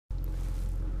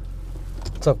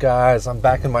What's up, guys? I'm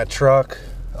back in my truck.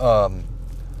 I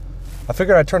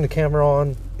figured I'd turn the camera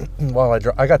on while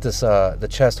I got this the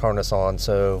chest harness on,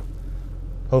 so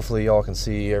hopefully y'all can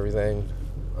see everything.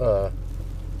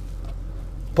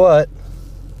 But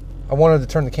I wanted to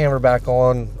turn the camera back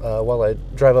on while I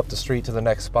drive up the street to the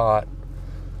next spot,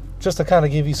 just to kind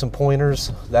of give you some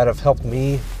pointers that have helped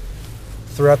me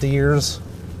throughout the years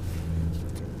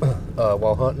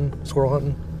while hunting, squirrel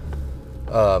hunting.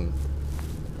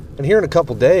 And here in a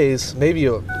couple days, maybe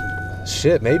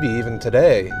even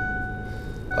today,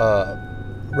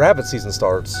 rabbit season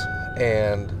starts,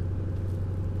 and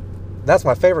that's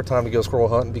my favorite time to go squirrel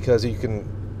hunting, because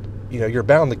you're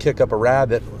bound to kick up a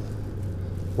rabbit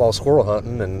while squirrel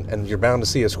hunting, and you're bound to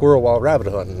see a squirrel while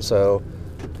rabbit hunting. So,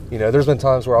 there's been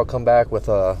times where I'll come back with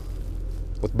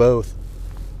both.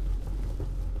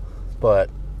 But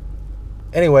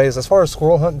anyways, as far as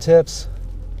squirrel hunting tips,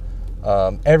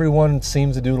 everyone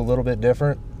seems to do it a little bit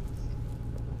different.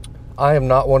 I am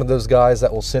not one of those guys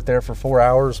that will sit there for 4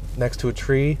 hours next to a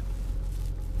tree.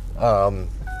 I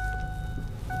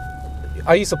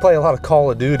used to play a lot of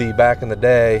Call of Duty back in the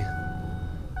day.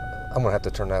 I'm gonna have to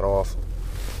turn that off.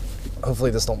 Hopefully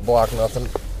this don't block nothing.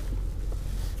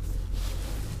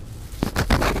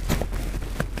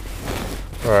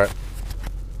 Alright.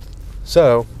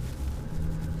 So,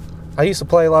 I used to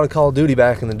play a lot of Call of Duty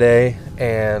back in the day,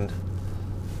 and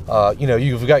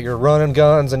you've got your running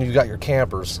guns and you've got your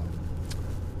campers.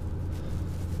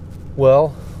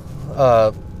 Well,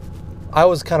 I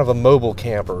was kind of a mobile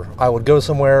camper. I would go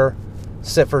somewhere,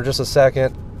 sit for just a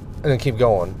second, and then keep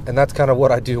going. And that's kind of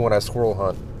what I do when I squirrel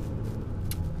hunt.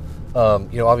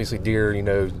 Obviously deer,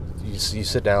 you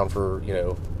sit down for,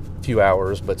 a few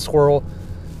hours, but squirrel,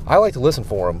 I like to listen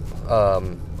for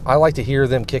them. I like to hear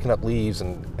them kicking up leaves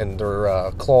and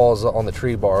their claws on the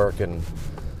tree bark, and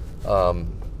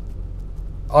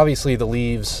obviously the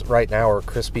leaves right now are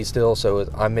crispy still, so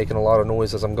I'm making a lot of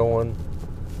noise as I'm going,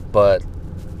 but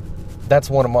that's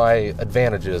one of my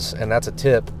advantages, and that's a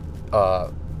tip.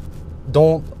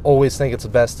 Don't always think it's the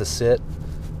best to sit.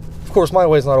 Of course, my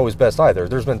way's not always best either.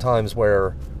 There's been times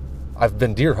where I've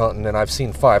been deer hunting and I've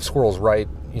seen 5 squirrels right,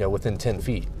 within 10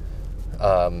 feet.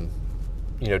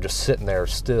 Just sitting there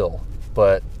still.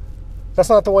 But that's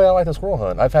not the way I like to squirrel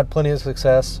hunt. I've had plenty of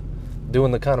success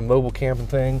doing the kind of mobile camping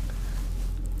thing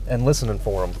and listening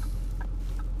for them.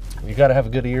 You got to have a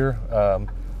good ear.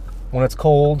 When it's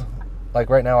cold, like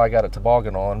right now I got a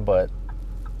toboggan on, but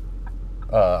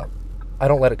I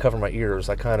don't let it cover my ears.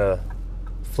 I kind of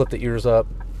flip the ears up,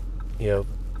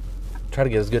 try to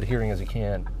get as good hearing as you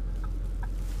can.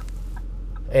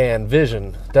 And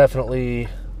vision, definitely,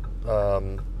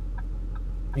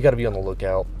 you got to be on the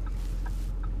lookout.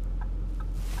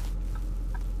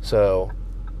 So,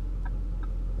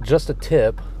 just a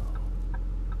tip,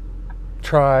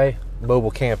 try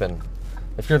mobile camping.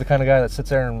 If you're the kind of guy that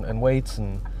sits there and waits,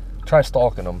 and try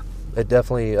stalking them. It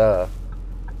definitely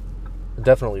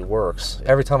works.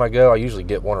 Every time I go, I usually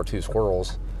get 1 or 2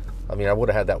 squirrels. I mean, I would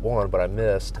have had that one, but I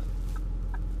missed.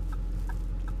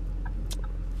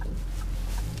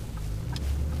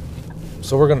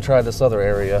 So we're going to try this other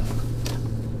area.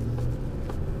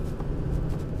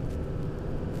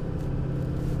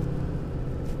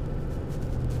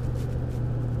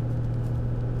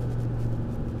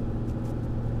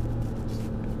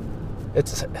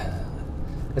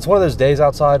 It's one of those days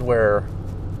outside where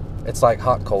it's like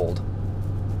hot cold.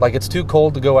 Like, it's too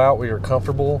cold to go out where you're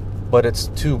comfortable, but it's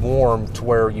too warm to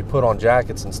where you put on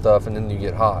jackets and stuff and then you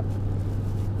get hot.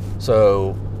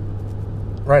 So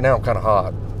right now I'm kind of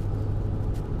hot.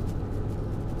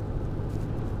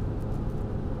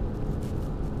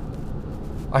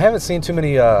 I haven't seen too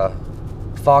many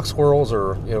fox squirrels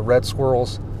or red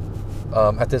squirrels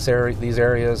at these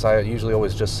areas. I usually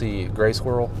always just see gray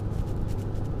squirrel.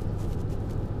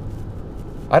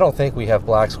 I don't think we have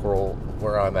black squirrel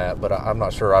where I'm at, but I'm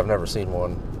not sure. I've never seen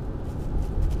one.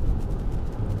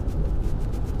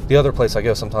 The other place I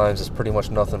go sometimes is pretty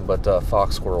much nothing but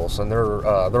fox squirrels, and they're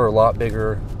a lot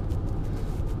bigger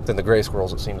than the gray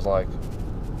squirrels, it seems like.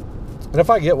 And if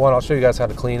I get one, I'll show you guys how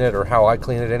to clean it, or how I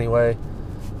clean it anyway.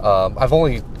 I've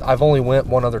only went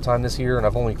one other time this year, and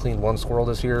I've only cleaned 1 squirrel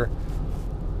this year,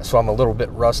 so I'm a little bit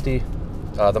rusty.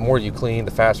 The more you clean,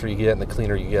 the faster you get, and the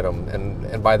cleaner you get them.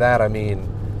 And by that I mean,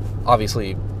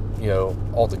 obviously,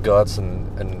 all the guts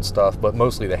and stuff, but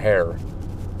mostly the hair.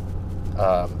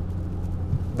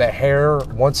 The hair,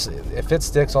 if it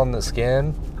sticks on the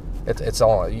skin, it's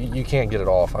on. You can't get it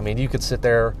off. I mean, you could sit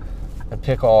there and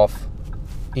pick off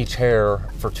each hair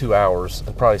for 2 hours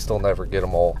and probably still never get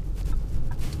them all.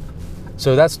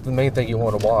 So that's the main thing you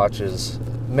want to watch, is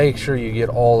make sure you get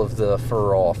all of the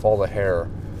fur off, all the hair,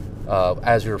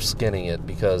 as you're skinning it,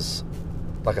 because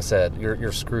like I said,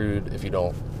 you're screwed if you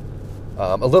don't.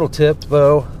 A little tip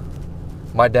though,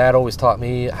 my dad always taught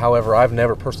me, however I've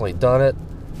never personally done it,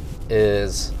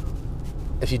 is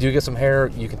if you do get some hair,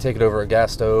 you can take it over a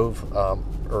gas stove,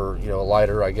 or a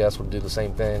lighter, I guess, would do the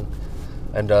same thing,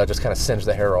 and just kind of singe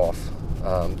the hair off.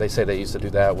 They say they used to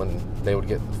do that when they would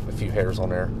get a few hairs on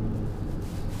there.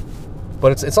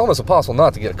 But it's almost impossible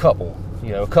not to get a couple.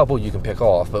 A couple you can pick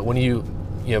off, but when you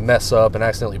mess up and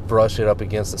accidentally brush it up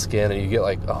against the skin and you get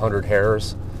like 100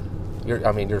 hairs,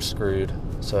 you're screwed.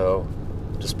 So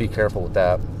just be careful with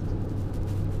that.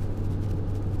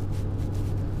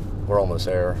 We're almost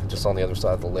there, just on the other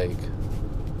side of the lake.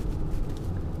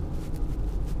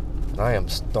 And I am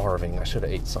starving. I should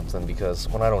have ate something, because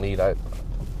when I don't eat, I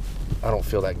don't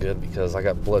feel that good, because I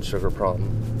got blood sugar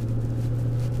problem.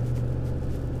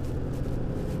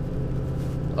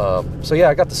 So yeah,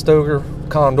 I got the Stoker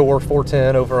Condor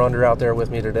 410 over under out there with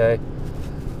me today.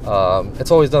 It's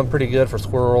always done pretty good for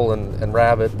squirrel and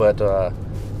rabbit, but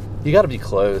you got to be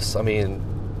close. I mean,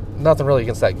 nothing really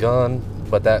against that gun,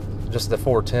 but just the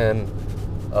 410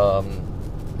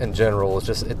 in general is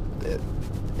just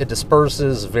it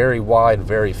disperses very wide,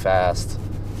 very fast,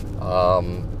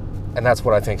 and that's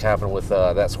what I think happened with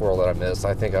that squirrel that I missed.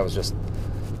 I think I was just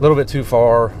a little bit too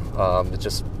far. It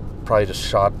just probably just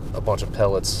shot a bunch of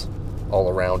pellets all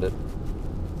around it.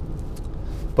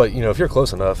 But if you're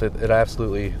close enough, it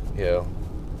absolutely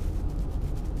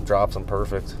drops them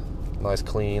perfect, nice,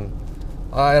 clean.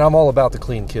 And I'm all about the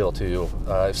clean kill too.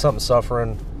 If something's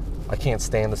suffering, I can't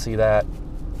stand to see that.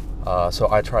 So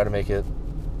I try to make it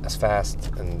as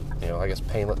fast and I guess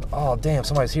painless. Oh damn,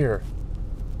 somebody's here.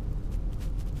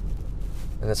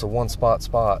 And it's a one spot.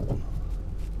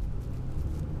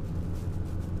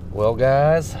 Well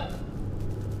guys,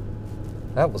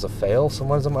 that was a fail.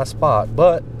 Someone's in my spot,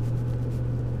 but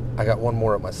I got one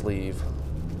more up my sleeve.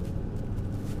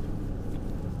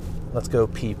 Let's go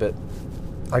peep it.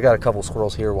 I got a couple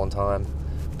squirrels here one time,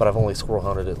 but I've only squirrel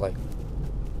hunted it like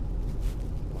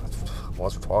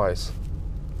once or twice.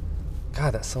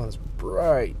 God, that sun is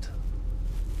bright.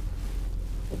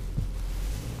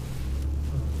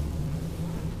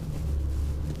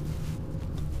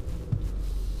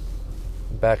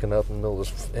 Backing up in the middle of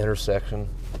this intersection.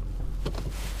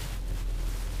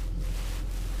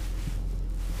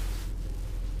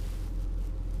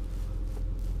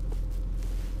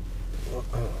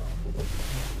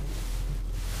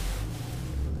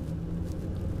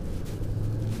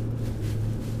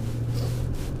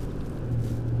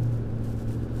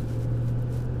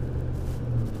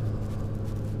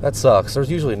 That sucks.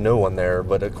 There's usually no one there,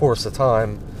 but of course the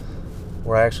time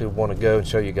where I actually want to go and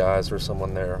show you guys there's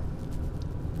someone there.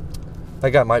 That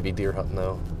guy might be deer hunting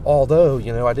though. Although,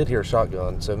 I did hear a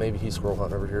shotgun, so maybe he's squirrel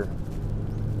hunting over here.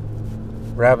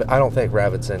 Rabbit, I don't think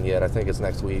rabbit's in yet. I think it's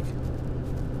next week.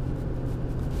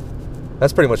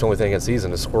 That's pretty much the only thing in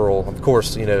season is squirrel. Of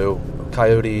course,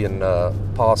 coyote and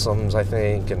possums, I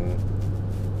think, and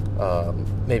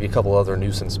maybe a couple other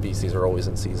nuisance species are always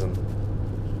in season.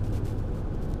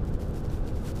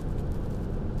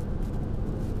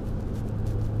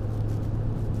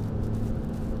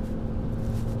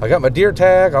 I got my deer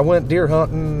tag. I went deer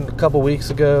hunting a couple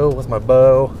weeks ago with my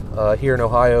bow here in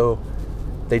Ohio.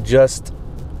 They just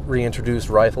reintroduced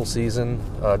rifle season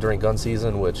during gun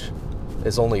season, which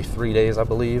is only 3 days, I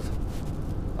believe.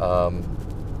 So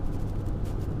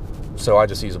I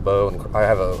just use a bow, and I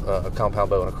have a compound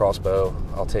bow and a crossbow.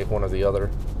 I'll take one or the other.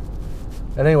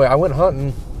 And anyway, I went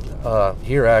hunting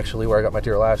here actually, where I got my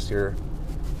deer last year,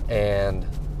 and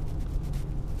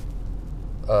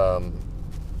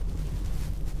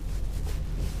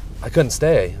I couldn't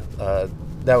stay.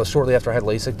 That was shortly after I had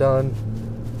LASIK done,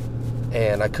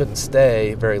 and I couldn't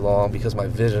stay very long because my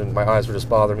eyes were just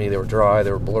bothering me. They were dry,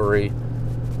 they were blurry,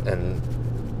 and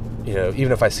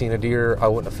even if I seen a deer, I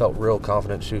wouldn't have felt real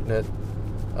confident shooting it.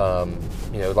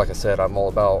 Like I said, I'm all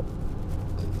about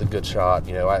the good shot.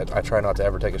 I try not to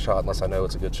ever take a shot unless I know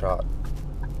it's a good shot.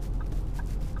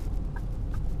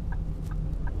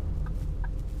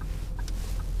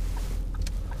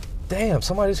 Damn,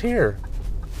 somebody's here.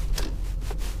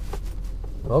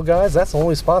 Well, guys, that's the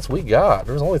only spots we got.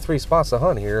 There's only 3 spots to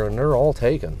hunt here, and they're all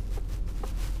taken.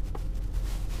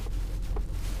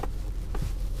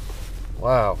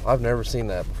 Wow, I've never seen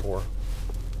that before.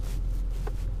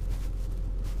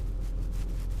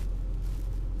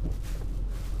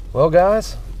 Well,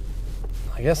 guys,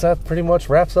 I guess that pretty much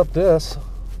wraps up this.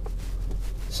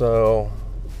 So,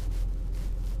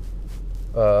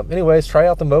 anyways, try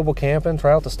out the mobile camping,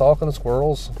 try out the stalking the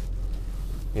squirrels.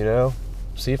 You know,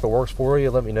 see if it works for you.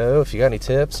 Let me know if you got any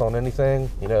tips on anything.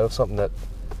 You know, something that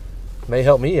may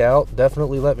help me out.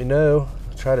 Definitely let me know.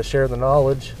 Try to share the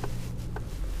knowledge.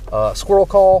 Squirrel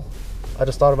call. I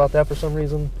just thought about that for some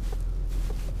reason.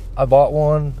 I bought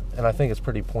one, and I think it's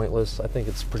pretty pointless. I think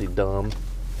it's pretty dumb.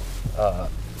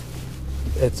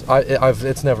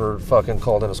 It's never fucking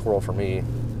called in a squirrel for me.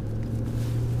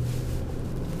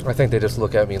 I think they just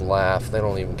look at me and laugh. They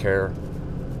don't even care.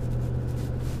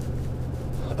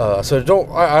 So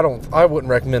I wouldn't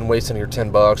recommend wasting your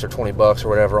 $10 or $20 or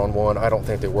whatever on one. I don't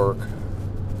think they work.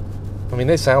 I mean,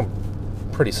 they sound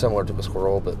pretty similar to a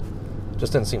squirrel, but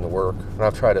just didn't seem to work. And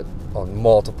I've tried it on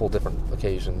multiple different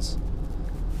occasions.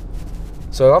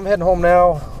 So I'm heading home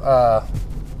now.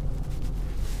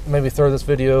 Maybe throw this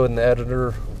video in the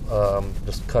editor.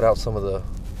 Just cut out some of the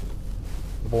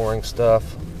boring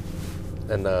stuff.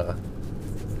 And let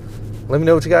me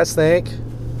know what you guys think.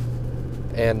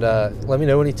 And let me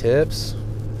know any tips.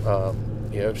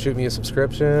 You know, shoot me a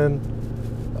subscription.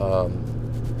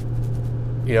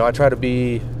 You know, I try to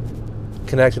be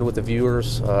connected with the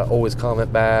viewers. Always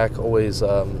comment back. Always,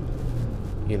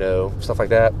 you know, stuff like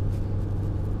that.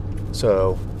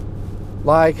 So,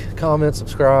 like, comment,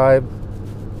 subscribe.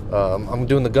 I'm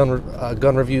doing the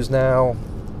gun reviews now.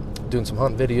 Doing some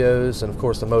hunt videos, and of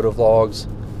course the moto vlogs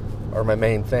are my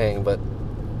main thing. But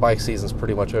bike season's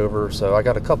pretty much over, so I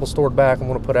got a couple stored back I'm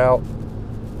going to put out.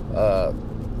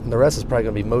 The rest is probably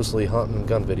going to be mostly hunting and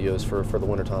gun videos for the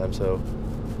winter time. So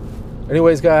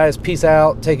anyways, guys, peace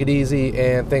out, take it easy,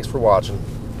 and thanks for watching.